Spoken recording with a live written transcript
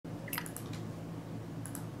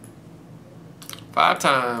5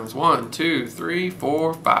 times. 1, 2, 3,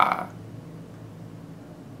 4, 5.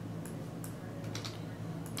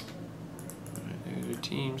 There's your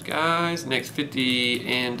teams, guys. Next 50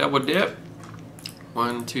 and double dip.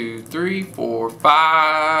 1, 2, 3, 4,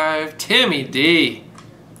 5. Timmy D.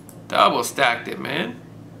 Double stacked it, man.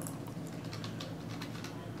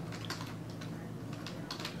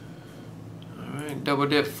 Alright, double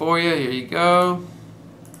dip for you. Here you go.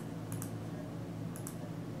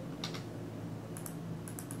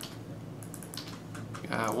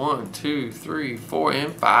 Got 1, 2, 3, 4,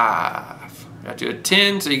 and 5. Got you a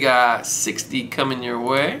 10, so you got 60 coming your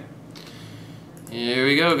way. Here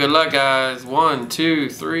we go. Good luck, guys. 1, 2,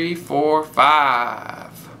 3, 4,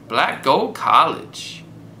 5. Black Gold College.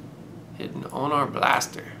 Hidden on our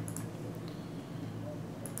blaster.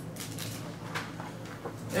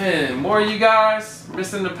 And more of you guys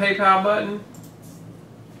missing the PayPal button.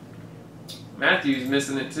 Matthew's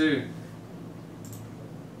missing it too.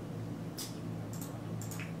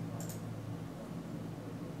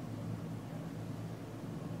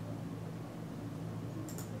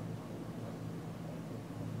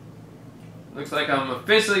 Looks like I'm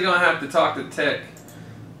officially going to have to talk to tech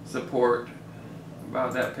support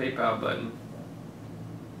about that PayPal button.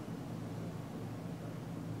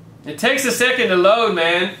 It takes a second to load,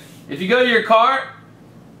 man. If you go to your cart,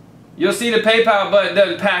 you'll see the PayPal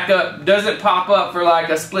button doesn't pop up for like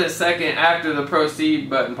a split second after the proceed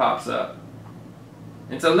button pops up.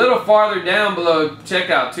 It's a little farther down below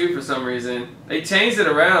checkout too for some reason. They changed it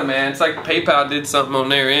around, man. It's like PayPal did something on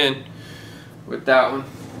their end with that one.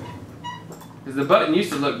 Because the button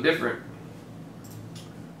used to look different.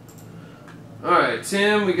 Alright,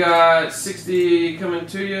 Tim, we got 60 coming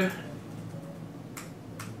to you.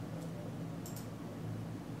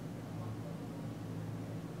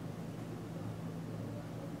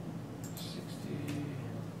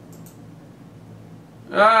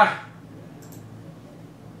 Ah!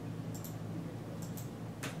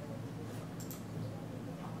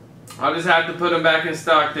 I'll just have to put them back in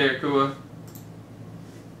stock there, Kua.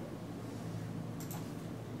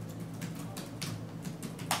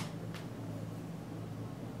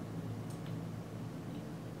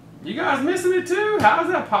 You guys missing it too? How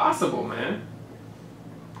is that possible, man?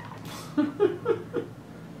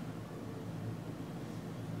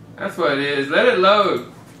 That's what it is. Let it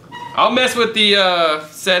load. I'll mess with the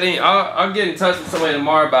setting. I'll get in touch with somebody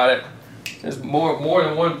tomorrow about it. There's more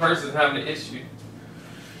than one person having an issue.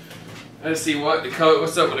 Let's see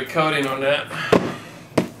what's up with the coding on that.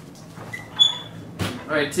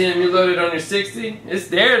 All right, Tim, you loaded on your 60. It's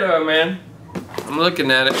there though, man. I'm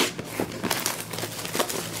looking at it.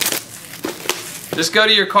 Just go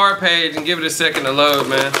to your cart page and give it a second to load,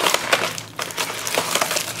 man.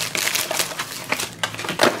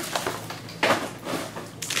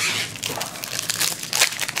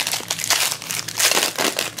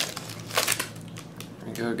 There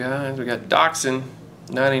we go, guys. We got Doxson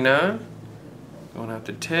 99. Going out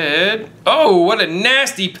to Ted. Oh, what a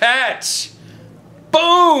nasty patch.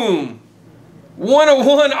 Boom!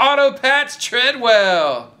 101 auto patch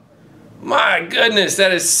Treadwell. My goodness,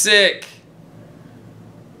 that is sick.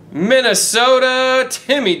 Minnesota,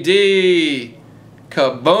 Timmy D.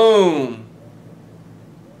 Kaboom.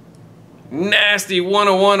 Nasty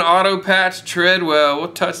 101 auto patch Treadwell.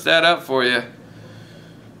 We'll touch that up for you.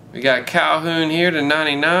 We got Calhoun here to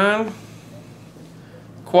 99.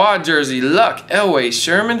 Quad jersey, Luck, Elway,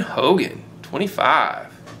 Sherman, Hogan,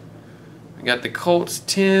 25. We got the Colts,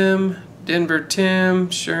 Tim, Denver, Tim.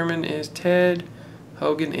 Sherman is Ted.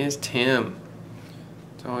 Hogan is Tim.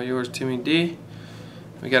 It's all yours, Timmy D.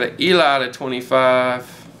 We got an Eli to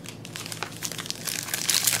 25.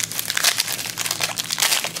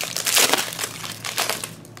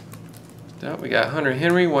 We got Hunter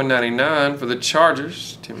Henry, 199 for the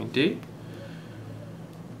Chargers, Timmy D.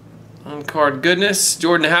 On card goodness,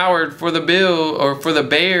 Jordan Howard for the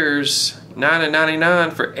Bears,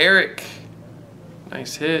 9/99 for Eric.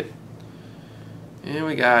 Nice hit. And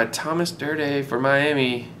we got Thomas Durday for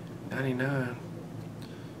Miami, 99.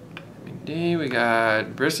 We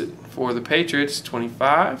got Brissett for the Patriots,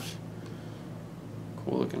 25.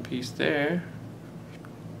 Cool looking piece there.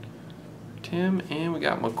 Tim, and we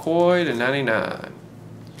got McCoy to 99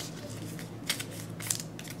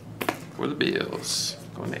 for the Bills.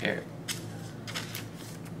 Going to Eric.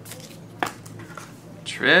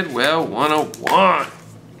 Treadwell 101.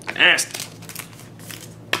 Nasty.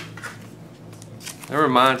 That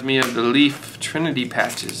reminds me of the Leaf Trinity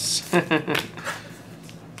patches.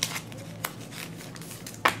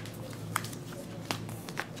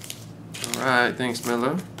 Alright, thanks,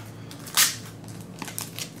 Miller.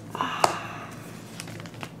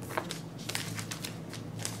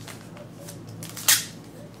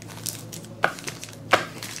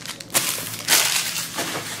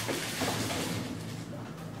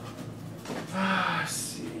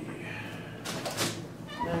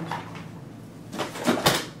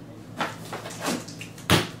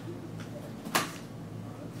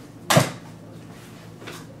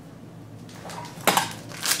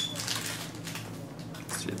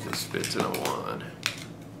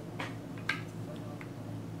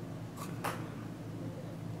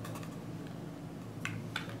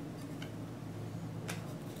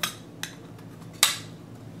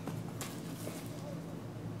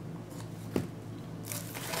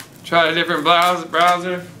 Try a different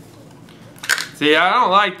browser. See, I don't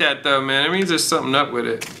like that though, man. It means there's something up with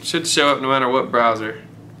it. It should show up no matter what browser.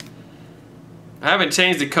 I haven't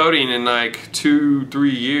changed the coding in like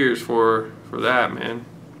 2-3 years for that, man.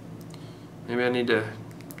 Maybe I need to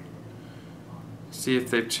see if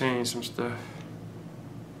they've changed some stuff.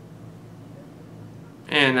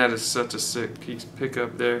 And that is such a sick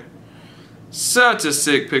pickup there. Such a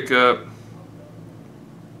sick pickup.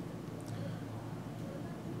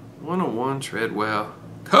 101 Treadwell.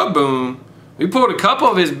 Kaboom! We pulled a couple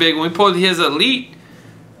of his big ones. We pulled his elite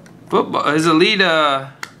football, his elite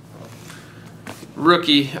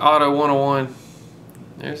rookie auto 101.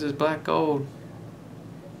 There's his black gold.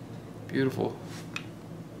 Beautiful.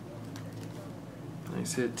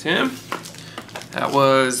 Nice hit, Tim. That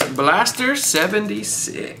was Blaster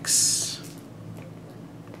 76.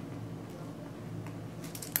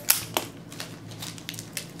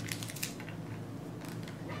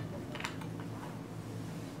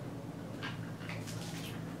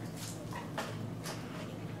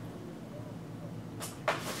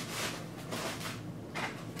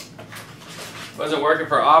 Wasn't working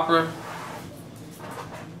for Opera.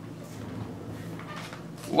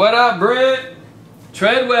 What up, Brent?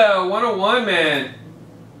 Treadwell 101, man.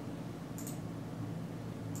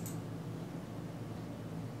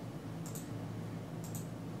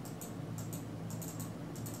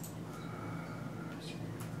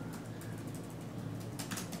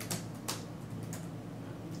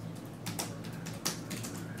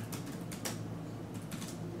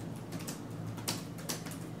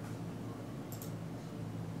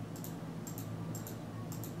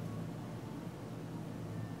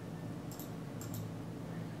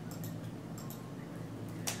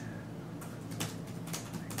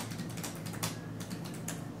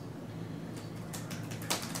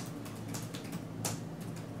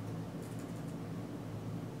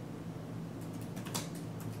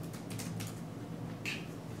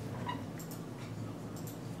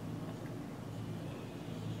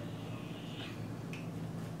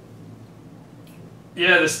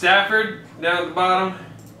 Yeah, the Stafford down at the bottom.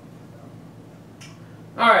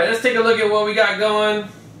 Alright, let's take a look at what we got going.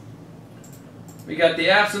 We got the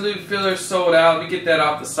Absolute filler sold out. Let me get that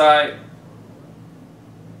off the site.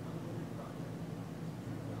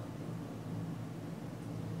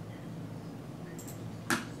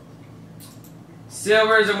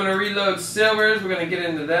 Silvers, I'm going to reload silvers. We're going to get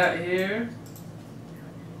into that here.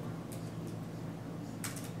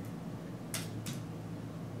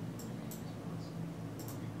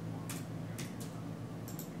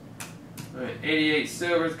 Alright, 88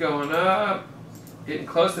 silvers going up. Getting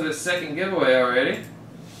close to the second giveaway already.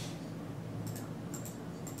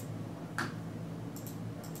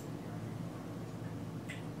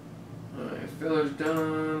 Alright, filler's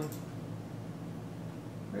done.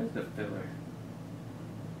 Where's the filler?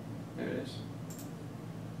 There it is.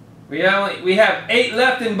 We have 8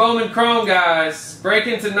 left in Bowman Chrome, guys.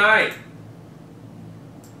 Breaking tonight.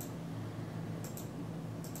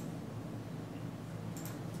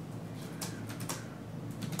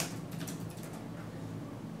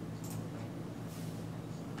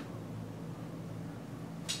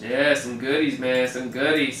 Yeah, some goodies, man. Some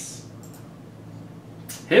goodies.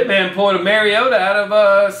 Hitman pulled a Mariota out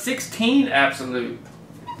of 16 Absolute.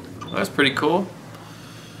 Well, that's pretty cool.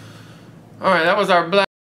 Alright, that was our black.